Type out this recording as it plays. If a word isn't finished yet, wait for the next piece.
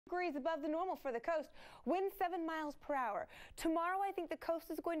Degrees above the normal for the coast. Winds 7 miles per hour. Tomorrow, I think the coast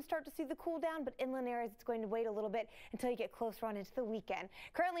is going to start to see the cool down, but inland areas, it's going to wait a little bit until you get closer on into the weekend.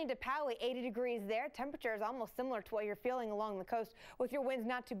 Currently in DePaoli, 80 degrees there. Temperature is almost similar to what you're feeling along the coast with your winds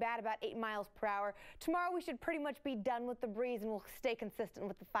not too bad, about 8 miles per hour. Tomorrow, we should pretty much be done with the breeze and we'll stay consistent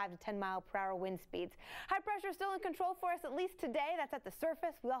with the 5 to 10 mile per hour wind speeds. High pressure is still in control for us, at least today. That's at the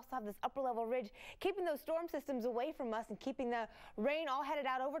surface. We also have this upper level ridge keeping those storm systems away from us and keeping the rain all headed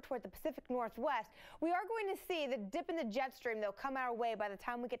out over toward the Pacific Northwest. We are going to see the dip in the jet stream, though, come our way by the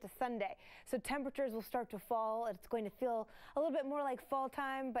time we get to Sunday. So temperatures will start to fall. It's going to feel a little bit more like fall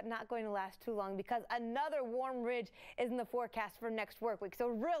time, but not going to last too long because another warm ridge is in the forecast for next work week. So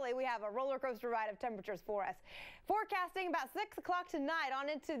really, we have a roller coaster ride of temperatures for us. Forecasting about 6 o'clock tonight on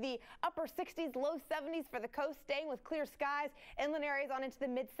into the upper 60s, low 70s for the coast, staying with clear skies. Inland areas on into the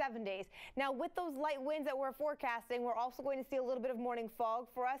mid 70s. Now, with those light winds that we're forecasting, we're also going to see a little bit of morning fog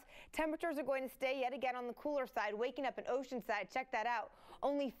for us. Temperatures are going to stay yet again on the cooler side, waking up in Oceanside. Check that out.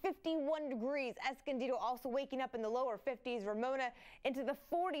 Only 51 degrees. Escondido also waking up in the lower 50s. Ramona into the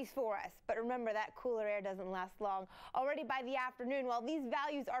 40s for us. But remember, that cooler air doesn't last long. Already by the afternoon, while these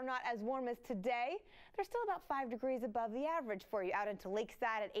values are not as warm as today, they're still about 5 degrees above the average for you. Out into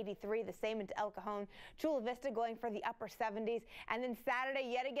Lakeside at 83, the same into El Cajon. Chula Vista going for the upper 70s. And then Saturday,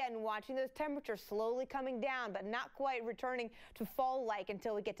 yet again, watching those temperatures slowly coming down, but not quite returning to fall-like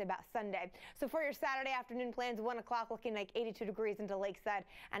until we get to about Sunday. So for your Saturday afternoon plans, 1 o'clock looking like 82 degrees into Lakeside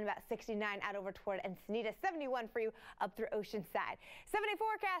and about 69 out over toward Encinitas, 71 for you up through Oceanside. 70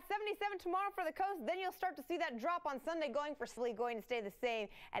 forecast, 77 tomorrow for the coast. Then you'll start to see that drop on Sunday going to stay the same,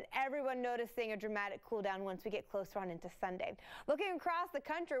 and everyone noticing a dramatic cool down once we get closer on into Sunday. Looking across the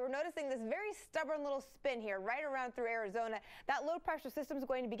country, we're noticing this very stubborn little spin here right around through Arizona. That low pressure system is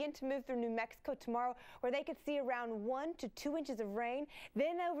going to begin to move through New Mexico tomorrow, where they could see around 1 to 2 inches of rain.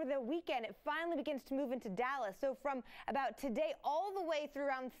 Then over the weekend, it finally begins to move into Dallas. So from about today all the way through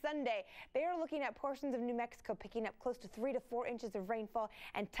around Sunday, they are looking at portions of New Mexico picking up close to 3 to 4 inches of rainfall,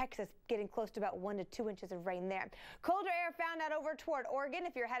 and Texas getting close to about 1 to 2 inches of rain there. Colder air found out over toward Oregon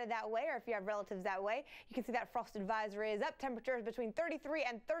if you're headed that way, or if you have relatives that way. You can see that frost advisory is up. Temperatures between 33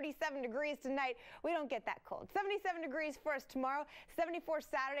 and 37 degrees tonight. We don't get that cold. 77 degrees for us tomorrow. 74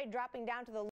 Saturday, dropping down to the